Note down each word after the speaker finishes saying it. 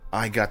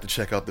I got to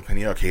check out the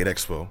Penny Arcade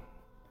Expo.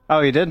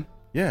 Oh, you did?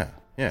 Yeah.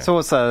 So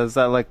what's that? Is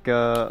that like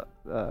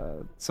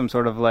some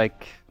sort of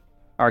like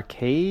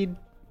arcade?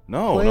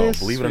 No, place?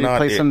 Believe it or you not,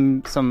 play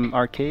some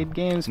arcade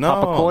games. No,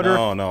 pop a quarter.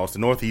 No. It's the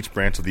Northeast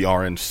branch of the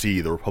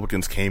RNC. The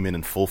Republicans came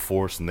in full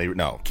force, and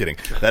kidding.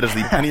 That is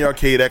the Penny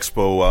Arcade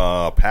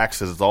Expo. PAX,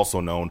 as it's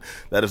also known.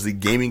 That is the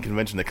gaming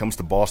convention that comes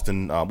to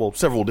Boston.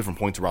 Several different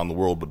points around the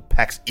world, but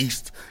PAX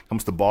East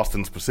comes to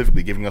Boston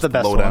specifically, giving us the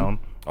lowdown.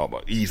 Oh,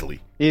 but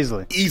easily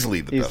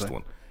the best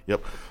one.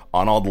 Yep.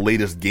 On all the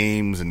latest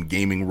games and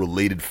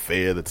gaming-related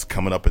fare that's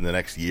coming up in the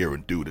next year.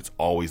 And, dude, it's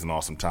always an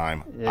awesome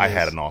time. I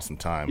had an awesome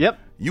time. Yep.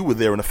 You were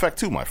there in effect,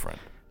 too, my friend.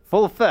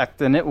 Full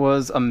effect, and it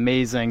was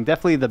amazing.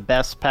 Definitely the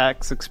best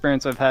PAX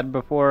experience I've had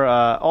before.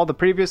 All the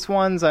previous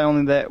ones, I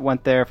only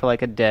went there for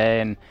like a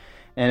day, and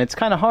it's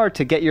kind of hard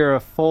to get your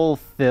full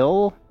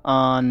fill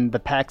on the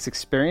PAX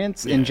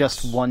experience in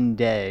just one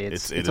day.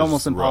 It's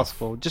almost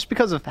impossible, just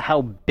because of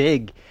how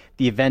big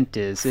the event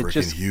is. It's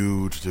just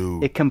huge,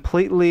 dude. It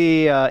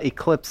completely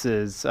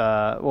eclipses.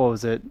 What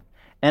was it?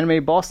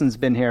 Anime Boston's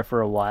been here for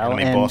a while.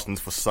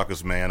 Boston's for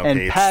suckers, man.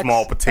 Okay, PAX, it's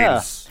small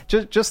potatoes.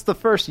 Just the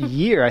first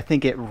year, I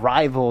think it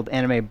rivaled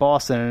Anime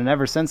Boston, and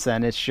ever since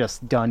then, it's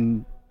just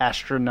done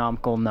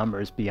astronomical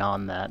numbers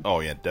beyond that.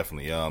 Oh yeah,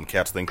 definitely.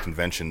 Cats think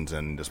conventions,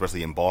 and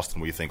especially in Boston,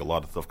 where you think a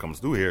lot of stuff comes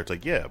through here. It's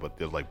like, yeah, but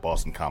there's like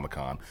Boston Comic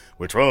Con,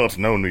 which it's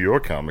no New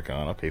York Comic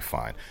Con. Okay,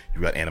 fine. You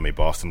got Anime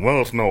Boston.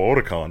 Well, it's no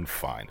Otakon.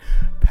 Fine.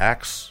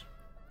 PAX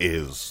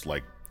is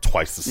like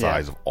twice the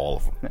size of all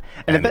of them,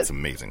 and it's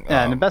amazing.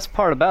 Yeah, and the best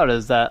part about it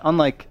is that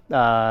unlike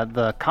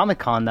the Comic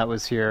Con that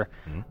was here,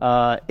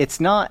 it's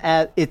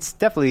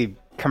definitely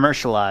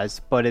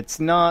commercialized, but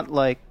it's not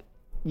like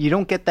you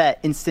don't get that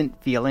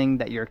instant feeling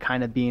that you're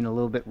kind of being a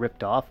little bit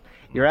ripped off.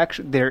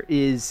 There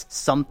is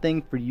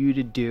something for you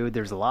to do.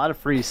 There's a lot of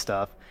free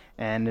stuff,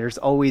 and there's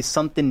always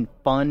something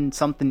fun,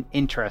 something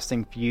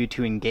interesting for you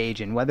to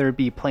engage in, whether it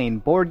be playing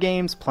board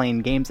games,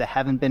 playing games that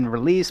haven't been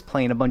released,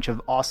 playing a bunch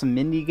of awesome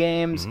indie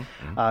games,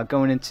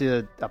 going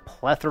into a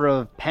plethora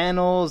of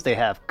panels. They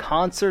have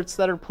concerts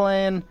that are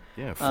playing.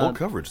 Yeah, full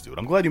coverage, dude.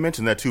 I'm glad you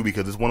mentioned that too,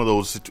 because it's one of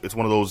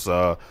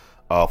those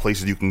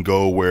places you can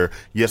go where,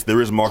 yes,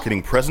 there is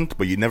marketing present,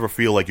 but you never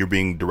feel like you're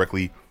being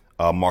directly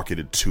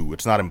marketed to.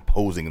 It's not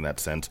imposing in that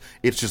sense.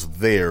 It's just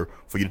there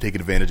for you to take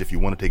advantage if you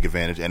want to take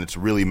advantage, and it's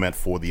really meant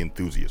for the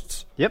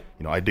enthusiasts. Yep.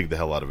 I dig the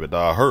hell out of it.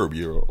 Herb,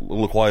 you're a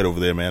little quiet over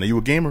there, man. Are you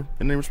a gamer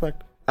in any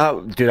respect?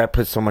 Oh, dude, I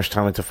put so much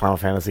time into Final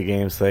Fantasy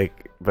games,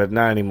 but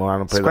not anymore. I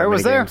don't play Square that many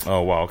was there. games.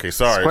 Oh, wow. Okay,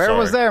 sorry. Square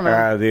was there,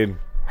 man. Dude.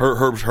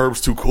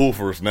 Herb's too cool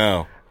for us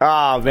now.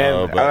 Oh,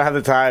 man, I don't have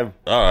the time.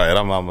 All right,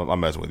 I'm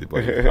messing with you,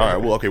 buddy. All right,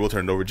 well, okay, we'll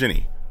turn it over to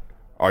Ginny.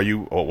 Are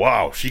you? Oh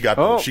wow, she got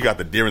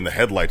the deer in the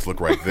headlights look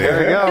right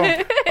there. There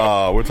you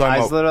go. We're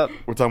talking Eyes lit up.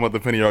 We're talking about the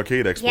Penny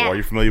Arcade Expo. Yeah. Are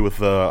you familiar with?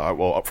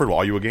 Well, first of all,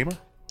 are you a gamer?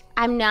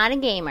 I'm not a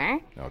gamer.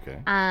 Okay.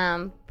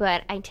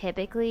 But I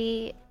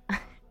typically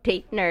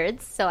date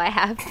nerds, so I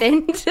have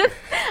been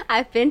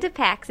to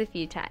PAX a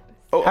few times.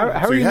 Oh,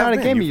 How so are you not a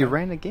gamer? You fan.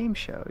 ran a game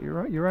show. You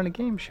run a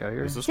game show.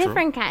 You're This is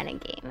Different true. kind of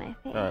game, I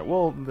think. All right.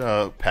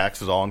 Well,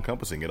 PAX is all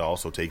encompassing. It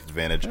also takes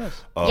advantage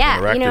of Yeah,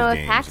 interactive if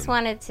games. PAX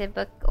wanted to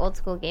book old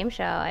school game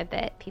show, I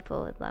bet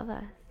people would love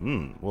us.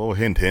 Well,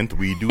 hint.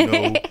 We do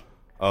know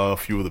a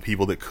few of the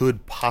people that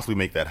could possibly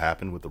make that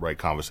happen with the right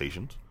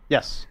conversations.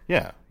 Yes.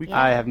 Yeah.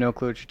 I have no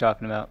clue what you're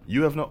talking about.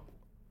 You have no.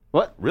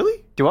 What?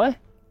 Really? Do I?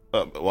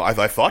 Well,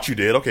 I thought you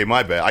did. Okay,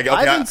 my bad.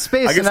 I've been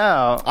spacing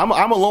out.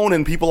 I'm alone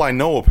in people I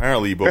know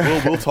apparently, but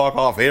we'll talk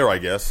off air, I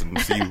guess, and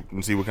see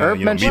what kind Herb of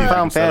mentioned meetings we can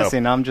Final set up. Fantasy,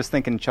 and I'm just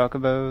thinking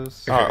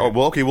Chocobos.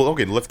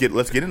 Okay.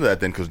 Let's get into that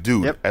then, because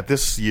dude, at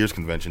this year's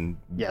convention,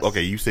 Yes.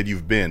 Okay, you said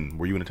you've been.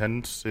 Were you in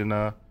attendance in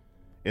the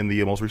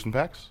most recent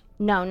PAX?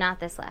 No, not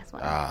this last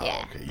one.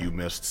 Yeah. Okay, you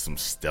missed some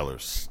stellar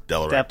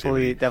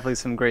activity. Definitely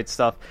some great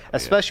stuff,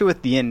 especially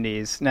with the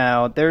indies.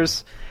 Now,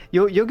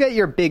 you'll get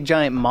your big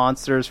giant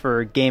monsters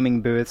for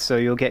gaming booths, so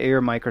you'll get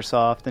your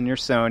Microsoft and your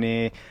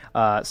Sony,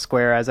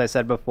 Square, as I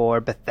said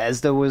before.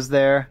 Bethesda was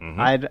there.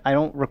 I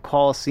don't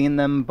recall seeing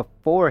them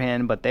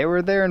beforehand, but they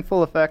were there in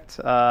full effect,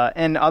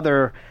 and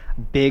other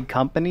big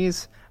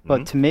companies.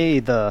 But to me,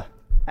 the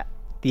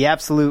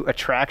absolute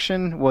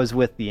attraction was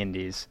with the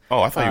indies.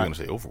 Oh, I thought you were going to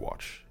say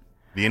Overwatch.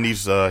 The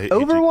indies.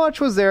 Overwatch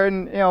was there,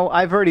 and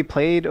I've already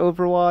played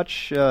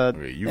Overwatch.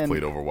 You've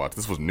played Overwatch.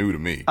 This was new to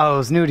me. Oh, it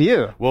was new to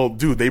you. Well,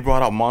 dude, they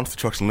brought out monster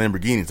trucks and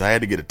Lamborghinis. I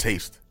had to get a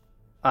taste.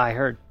 I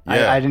heard.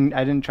 Yeah. I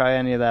didn't try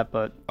any of that,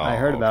 but I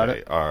heard about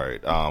it. All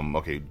right.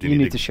 Okay. You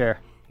need to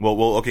share.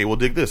 Well. Okay. Well,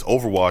 dig this.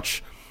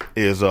 Overwatch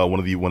is one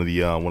of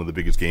the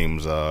biggest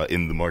games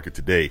in the market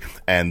today,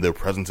 and their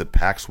presence at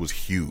PAX was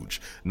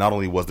huge. Not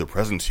only was their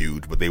presence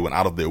huge, but they went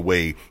out of their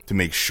way to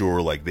make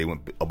sure like they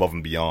went above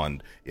and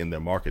beyond in their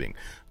marketing,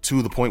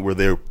 to the point where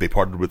they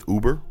partnered with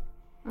Uber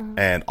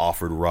and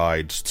offered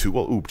rides to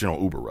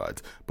Uber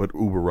rides, but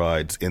Uber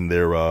rides in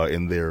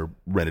their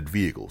rented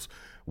vehicles.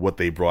 What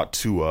they brought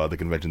to the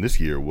convention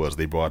this year was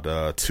they brought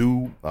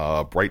two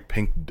bright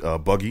pink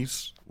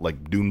buggies,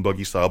 like dune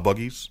buggy style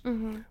buggies,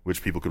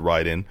 which people could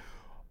ride in.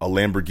 a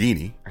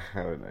Lamborghini,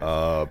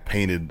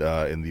 painted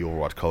in the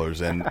Overwatch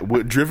colors, and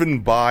driven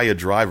by a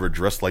driver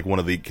dressed like one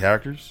of the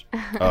characters,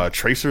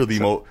 Tracer,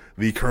 the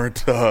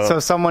current. So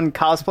someone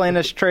cosplaying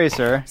as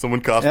Tracer.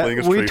 Someone cosplaying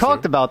as Tracer. We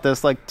talked about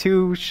this like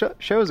 2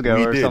 shows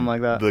ago or something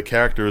like that. The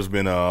character has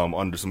been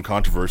under some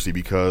controversy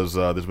because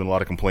there's been a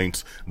lot of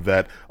complaints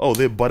that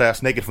they're butt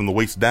ass naked from the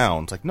waist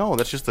down. It's like, no,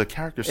 that's just the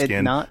character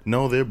skin.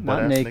 They're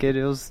butt ass naked.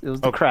 It was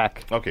the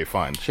crack. Okay,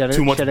 fine.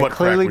 Too much butt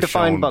crack was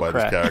shown by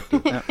this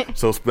character.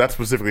 So that's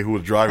specifically who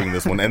was driving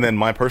this one. And then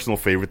my personal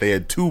favorite, they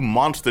had 2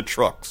 monster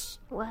trucks.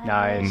 What?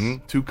 Nice.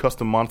 2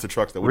 custom monster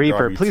trucks that would Reaper.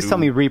 drive you Please tell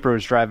me Reaper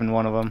was driving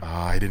one of them.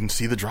 I didn't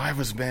see the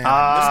drivers, man.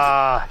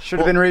 Should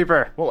have been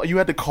Reaper. Well, you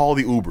had to call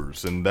the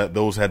Ubers, and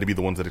those had to be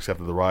the ones that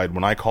accepted the ride.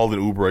 When I called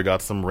an Uber, I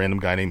got some random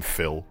guy named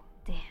Phil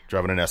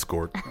driving an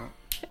Escort.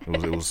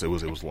 It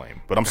was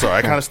lame. But I'm sorry,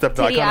 I kind of stepped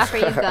out. Did he offer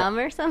you gum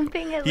or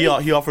something?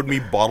 He offered me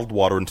bottled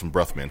water and some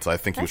breath mints. I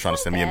think he was trying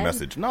to send me a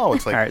message. No,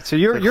 it's like... All right, so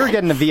you're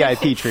getting a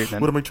VIP treatment.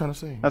 What am I trying to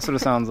say? That's what it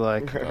sounds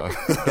like.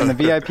 Getting a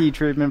VIP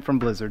treatment from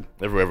Blizzard.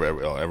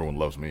 Everyone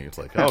loves me. It's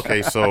like,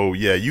 okay, so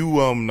yeah,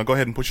 you now go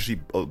ahead and push your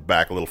seat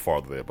back a little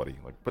farther there, buddy.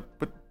 Like, but.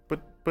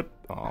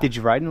 Did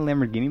you ride in a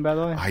Lamborghini, by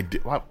the way? I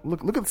did. Wow,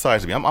 look at the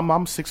size of me.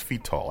 I'm 6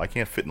 feet tall. I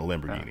can't fit in a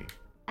Lamborghini.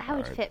 I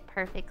would fit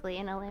perfectly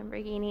in a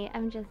Lamborghini.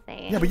 I'm just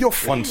saying. Yeah, but you're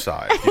fun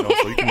size,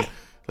 so you can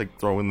like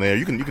throw in there.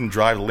 You can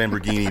drive a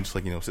Lamborghini, just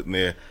like sitting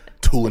there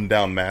tooling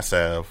down Mass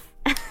Ave.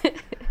 All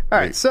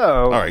right,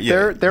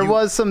 there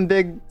was some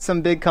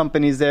big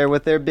companies there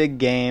with their big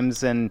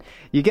games, and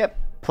you get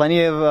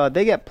plenty of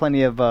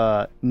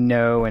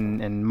know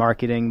and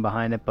marketing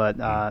behind it,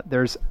 but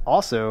there's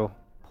also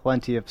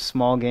plenty of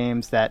small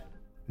games that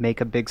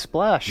make a big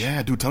splash.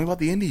 Yeah, dude, tell me about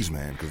the indies,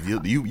 man, because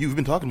you've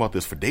been talking about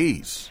this for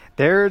days.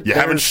 You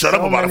haven't shut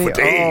up about it for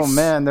days. Oh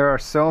man, there are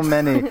so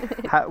many.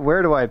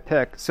 Where do I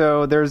pick?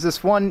 So there's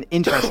this one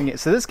interesting.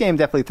 So this game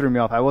definitely threw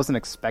me off. I wasn't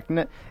expecting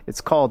it. It's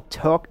called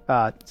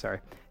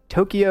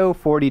Tokyo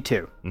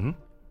 42. Mm-hmm.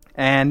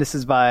 And this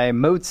is by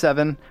Mode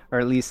 7, or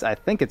at least I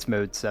think it's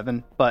Mode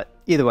 7. But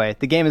either way,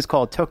 the game is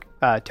called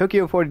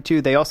Tokyo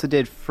 42. They also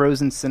did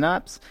Frozen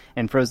Synapse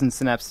and Frozen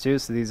Synapse 2.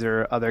 So these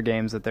are other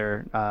games that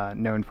they're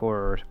known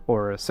for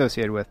or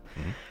associated with.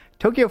 Mm-hmm.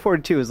 Tokyo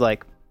 42 is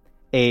like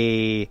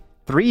a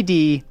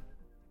 3D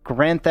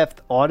Grand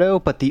Theft Auto,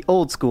 but the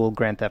old school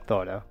Grand Theft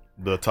Auto.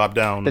 The top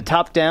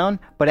down,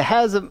 but it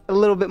has a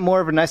little bit more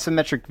of an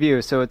isometric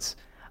view. So it's...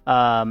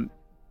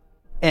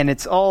 and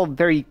it's all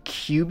very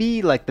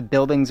cubey, like the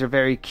buildings are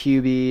very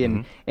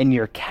cubey, and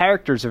your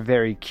characters are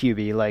very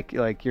cubey,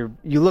 like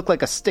you look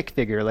like a stick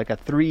figure, like a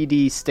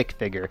 3D stick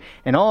figure,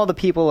 and all the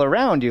people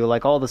around you,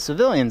 like all the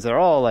civilians, are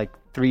all like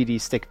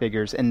 3D stick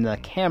figures, and the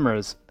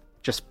camera's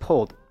just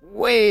pulled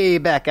way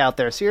back out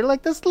there, so you're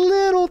like this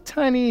little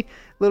tiny,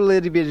 little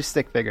itty bitty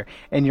stick figure,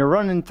 and you're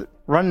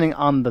running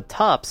on the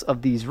tops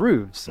of these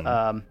roofs. What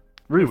are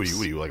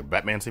you, like a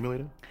Batman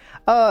simulator?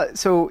 Or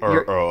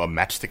a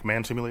Matchstick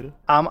Man simulator?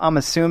 I'm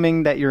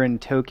assuming that you're in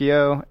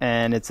Tokyo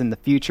and it's in the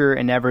future,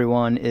 and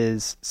everyone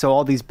is... So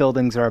all these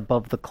buildings are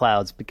above the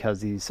clouds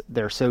because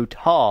they're so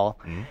tall,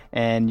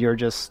 and you're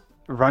just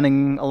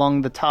running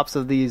along the tops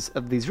of these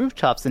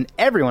rooftops, and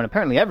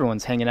apparently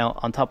everyone's hanging out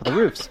on top of the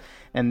roofs.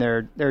 And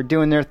they're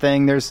doing their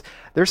thing. There's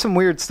some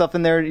weird stuff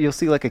in there. You'll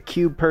see like a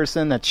cube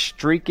person that's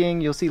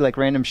streaking. You'll see like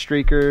random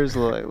streakers,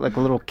 like a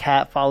little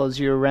cat follows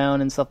you around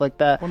and stuff like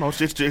that. Well, no,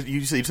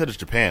 you said it's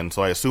Japan,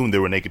 so I assume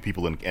there were naked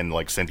people and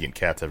like sentient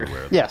cats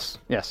everywhere. Yes.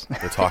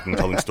 They're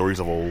telling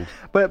stories of old.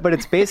 But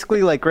it's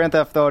basically like Grand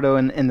Theft Auto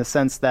in the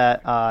sense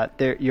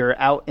that you're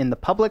out in the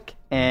public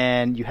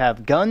and you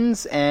have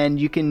guns, and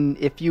you can,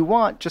 if you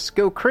want, just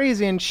go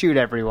crazy and shoot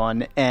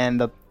everyone.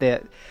 And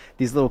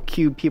these little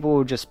cube people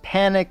will just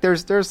panic.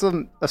 There's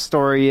a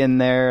story in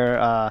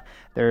there.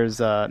 There's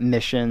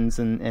missions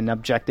and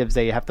objectives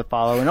that you have to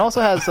follow, and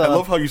also has. I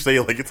love how you say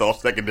it like it's all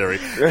secondary.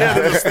 Yeah,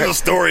 there's a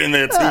story in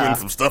there too, and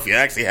some stuff you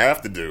actually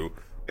have to do.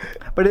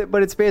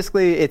 But it's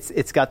basically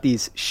it's got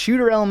these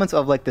shooter elements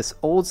of like this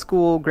old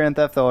school Grand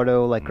Theft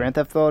Auto, like Grand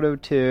Theft Auto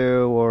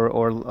 2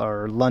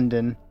 or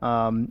London.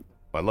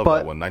 I love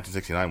that one.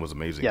 1969 was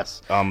amazing.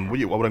 Yes. What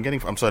I'm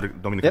getting. I'm sorry,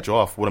 don't mean to cut you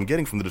off. What I'm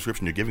getting from the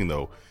description you're giving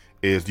though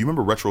is, do you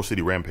remember Retro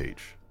City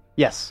Rampage?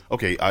 Yes.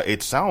 Okay.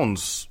 It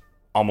sounds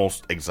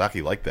almost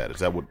exactly like that.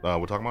 Is that what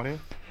we're talking about here?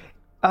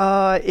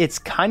 It's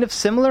kind of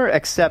similar,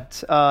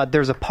 except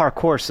there's a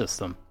parkour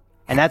system,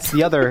 and that's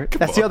the other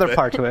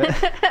part to it.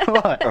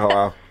 What? Oh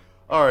wow.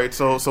 All right.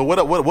 So what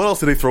else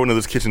did they throw into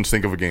this kitchen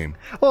sink of a game?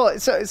 Well,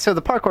 so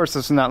the parkour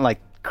system is not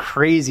like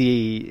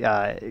crazy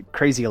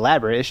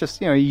elaborate. It's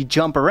just, you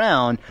jump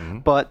around,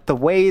 but the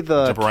way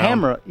the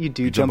camera, you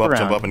jump around.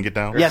 Jump up and get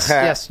down.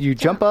 Yes, you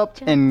jump up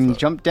and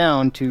jump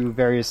down to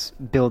various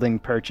building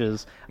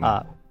perches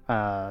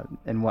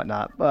and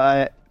whatnot.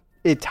 But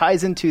it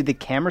ties into the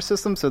camera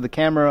system, so the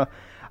camera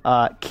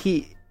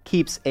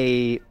keeps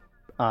a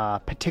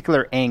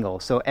particular angle.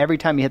 So every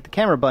time you hit the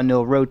camera button,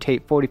 it'll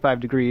rotate 45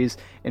 degrees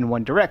in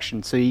one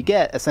direction. So you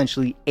get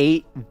essentially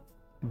 8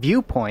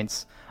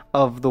 viewpoints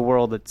of the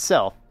world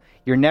itself.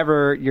 you're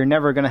never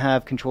going to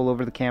have control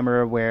over the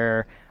camera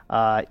where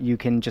you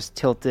can just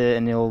tilt it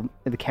and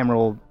the camera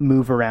will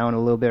move around a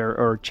little bit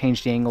or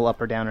change the angle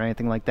up or down or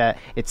anything like that.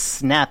 It's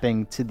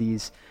snapping to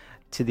these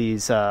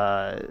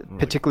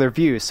particular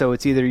views. So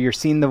it's either you're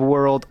seeing the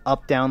world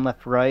up, down,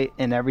 left, right,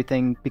 and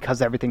everything,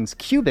 because everything's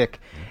cubic,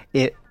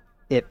 it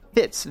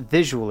fits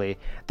visually.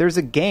 There's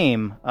a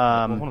game.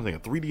 One thing,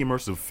 3D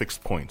immersive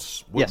fixed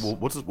points. What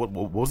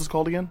was this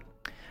called again?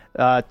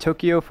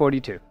 Tokyo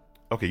 42.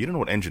 Okay, you don't know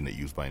what engine they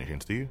used by any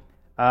chance, do you?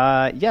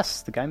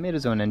 Yes, the guy made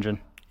his own engine.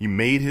 He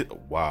made it.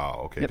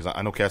 Wow. Okay, because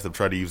I know cast have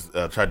tried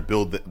to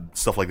build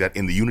stuff like that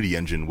in the Unity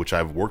engine, which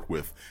I've worked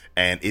with,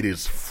 and it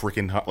is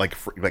freaking hot.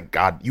 Like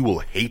God, you will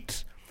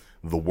hate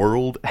the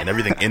world and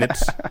everything in it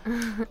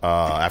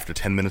after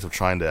 10 minutes of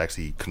trying to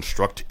actually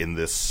construct in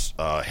this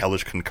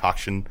hellish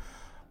concoction.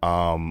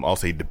 I'll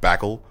say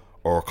debacle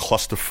or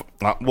cluster.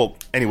 Well,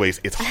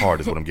 anyways, it's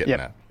hard, is what I'm getting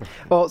at.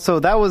 Well,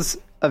 so that was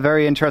a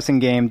very interesting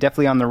game,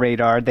 definitely on the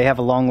radar. They have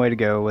a long way to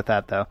go with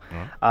that, though.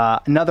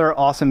 Another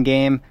awesome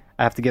game.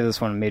 I have to give this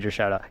one a major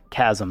shout out.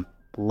 Chasm.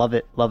 Love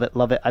it, love it,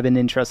 love it. I've been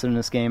interested in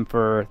this game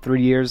for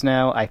 3 years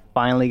now. I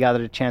finally got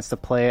a chance to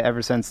play it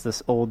ever since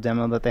this old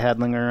demo that they had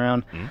lingering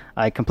around.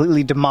 I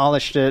completely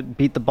demolished it,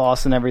 beat the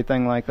boss and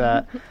everything like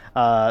that.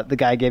 The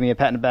guy gave me a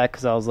pat on the back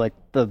because I was like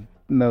the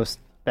most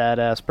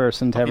badass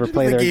person to ever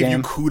play their game. They gave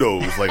you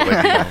kudos. Like,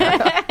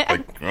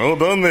 well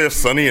done there,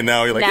 Sonny. And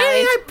now you're like,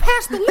 hey, I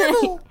passed the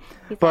level.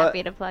 He's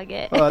happy to plug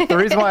it. The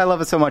reason why I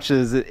love it so much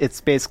is it's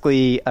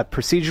basically a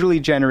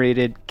procedurally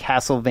generated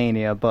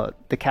Castlevania, but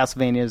the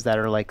Castlevanias that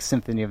are like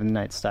Symphony of the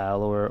Night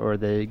style or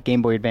the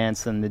Game Boy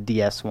Advance and the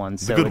DS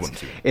ones. So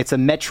it's a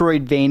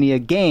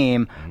Metroidvania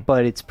game,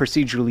 but it's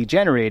procedurally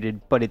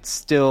generated, but it's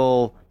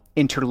still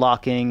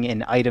interlocking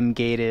and item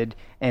gated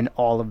and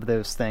all of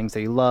those things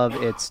that you love.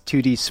 It's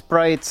 2D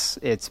sprites.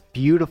 It's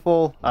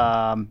beautiful.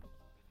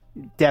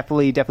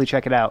 Definitely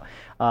check it out.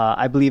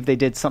 I believe they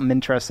did something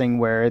interesting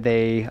where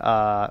they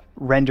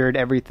rendered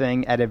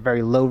everything at a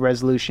very low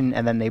resolution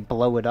and then they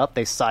blow it up,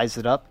 they size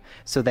it up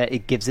so that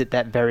it gives it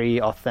that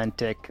very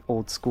authentic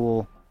old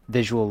school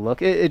visual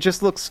look. It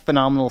just looks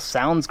phenomenal,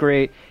 sounds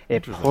great,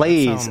 it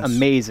plays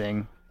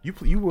amazing.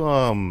 There's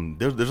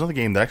another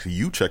game that actually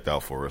you checked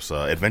out for us,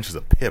 Adventures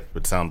of Pip.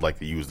 It sounded like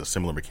they used a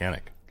similar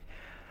mechanic.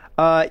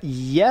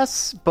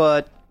 Yes,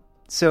 but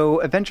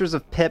so Adventures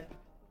of Pip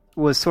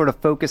was sort of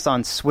focused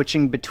on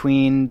switching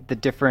between the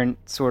different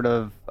sort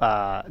of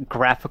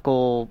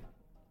graphical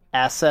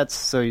assets.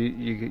 So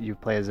you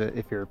play as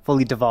if you're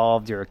fully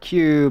devolved, you're a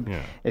cube.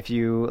 Yeah. If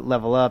you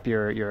level up,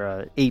 you're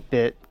a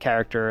 8-bit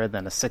character,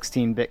 then a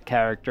 16-bit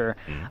character.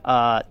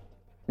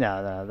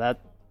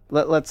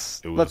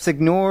 Let's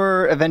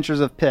ignore Adventures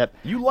of Pip.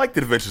 You liked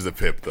Adventures of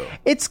Pip, though.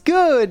 It's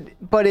good,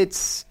 but it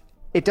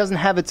doesn't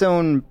have its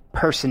own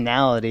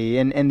personality,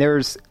 and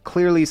there's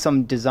clearly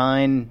some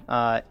design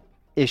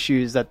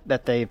issues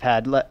that they've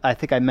had. I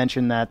think I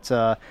mentioned that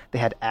they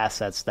had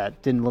assets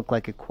that didn't look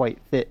like it quite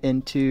fit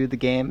into the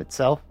game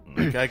itself.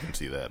 I can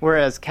see that.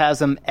 Whereas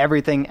Chasm,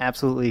 everything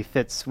absolutely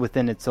fits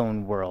within its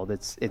own world.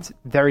 It's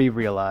very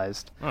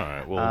realized. All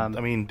right. Well,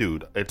 I mean,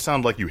 dude, it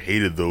sounded like you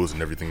hated those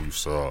and everything you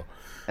saw.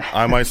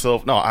 I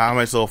myself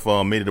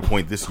made it a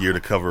point this year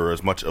to cover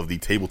as much of the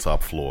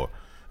tabletop floor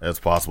as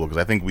possible because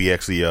I think we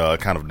actually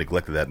kind of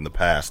neglected that in the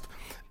past.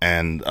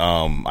 And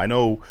I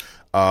know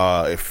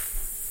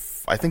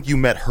I think you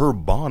met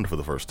Herb Bond for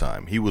the first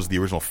time. He was the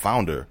original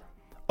founder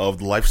of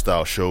the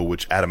lifestyle show,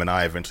 which Adam and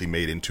I eventually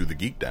made into the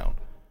Geek Down.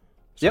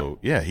 So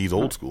yeah, he's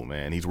old school,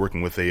 man. He's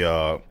working with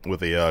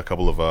a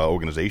couple of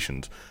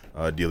organizations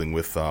dealing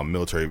with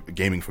military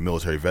gaming for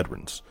military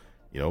veterans.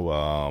 You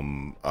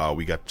know,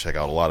 we got to check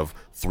out a lot of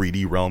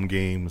 3D Realm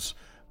games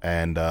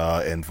and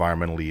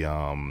environmentally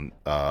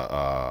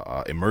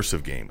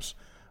immersive games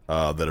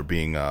that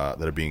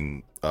are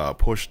being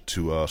pushed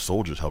to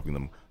soldiers, helping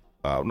them.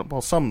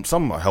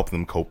 Some help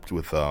them cope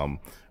with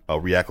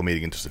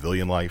reacclimating into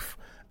civilian life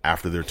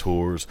after their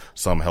tours.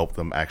 Some help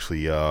them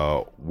actually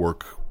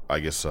work, I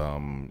guess,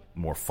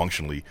 more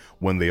functionally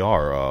when they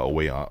are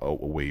away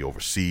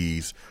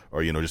overseas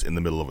or, you know, just in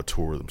the middle of a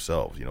tour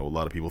themselves. You know, a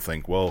lot of people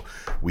think, well,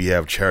 we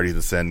have charities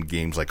that send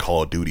games like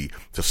Call of Duty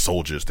to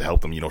soldiers to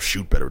help them, you know,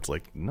 shoot better. It's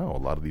like, no, a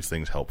lot of these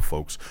things help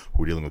folks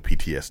who are dealing with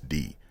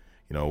PTSD,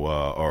 you know,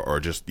 or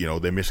just, you know,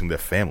 they're missing their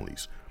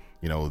families.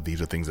 You know,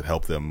 these are things that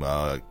help them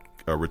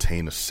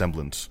retain a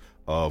semblance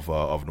of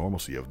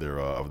normalcy of their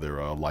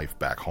life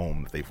back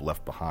home that they've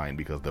left behind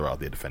because they're out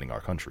there defending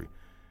our country.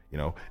 You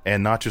know,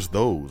 and not just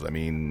those. I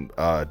mean,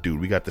 dude,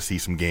 we got to see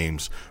some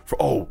games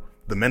for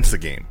the Mensa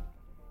game.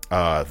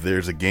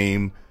 There's a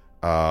game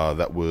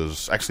that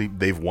was actually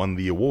they've won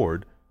the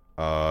award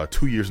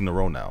 2 years in a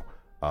row now,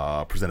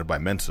 presented by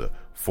Mensa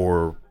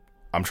for.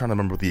 I'm trying to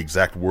remember what the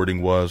exact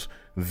wording was.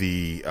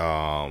 The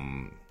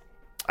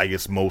I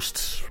guess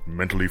most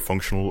mentally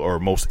functional or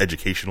most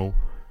educational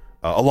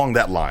along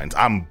that lines.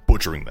 I'm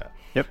butchering that.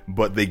 Yep.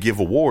 But they give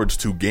awards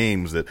to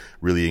games that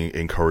really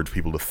encourage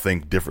people to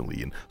think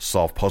differently and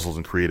solve puzzles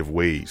in creative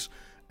ways.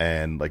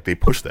 And like they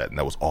pushed that, and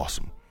that was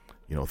awesome.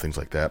 You know, things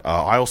like that.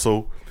 I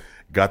also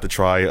got to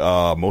try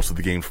most of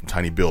the games from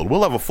Tiny Build.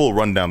 We'll have a full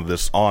rundown of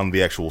this on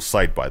the actual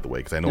site, by the way,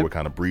 because I know we're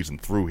kind of breezing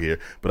through here.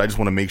 But I just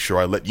want to make sure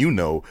I let you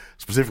know,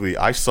 specifically,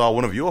 I saw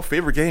one of your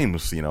favorite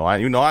games. You know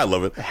I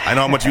love it. I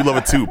know how much you love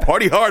it, too.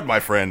 Party Hard, my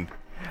friend.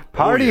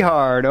 Party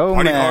Hard,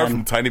 Party man. Hard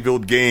from Tiny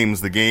Build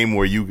Games, the game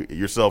where you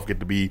yourself get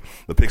to be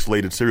the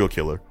pixelated serial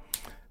killer.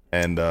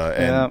 And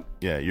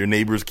your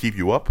neighbors keep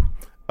you up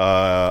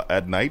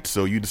at night,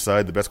 so you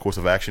decide the best course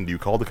of action. Do you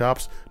call the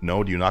cops?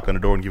 No. Do you knock on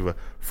the door and give a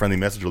friendly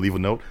message or leave a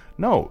note?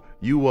 No.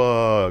 You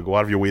go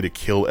out of your way to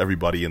kill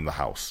everybody in the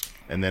house,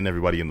 and then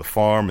everybody in the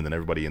farm, and then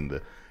everybody in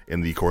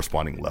the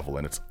corresponding level,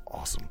 and it's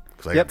awesome.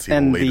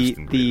 And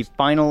the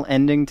final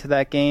ending to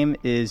that game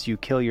is you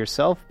kill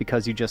yourself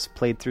because you just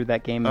played through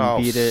that game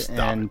and beat it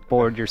and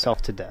bored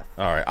yourself to death.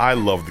 All right, I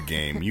love the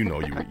game. You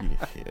know,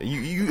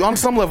 you on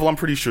some level, I'm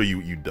pretty sure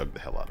you dug the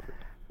hell out of it.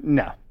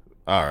 No.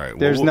 All right.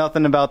 There's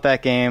nothing about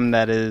that game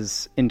that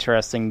is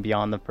interesting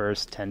beyond the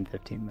first 10,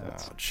 15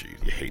 minutes. Oh,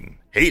 jeez. You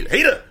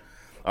hater.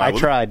 I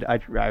tried. I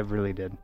really did.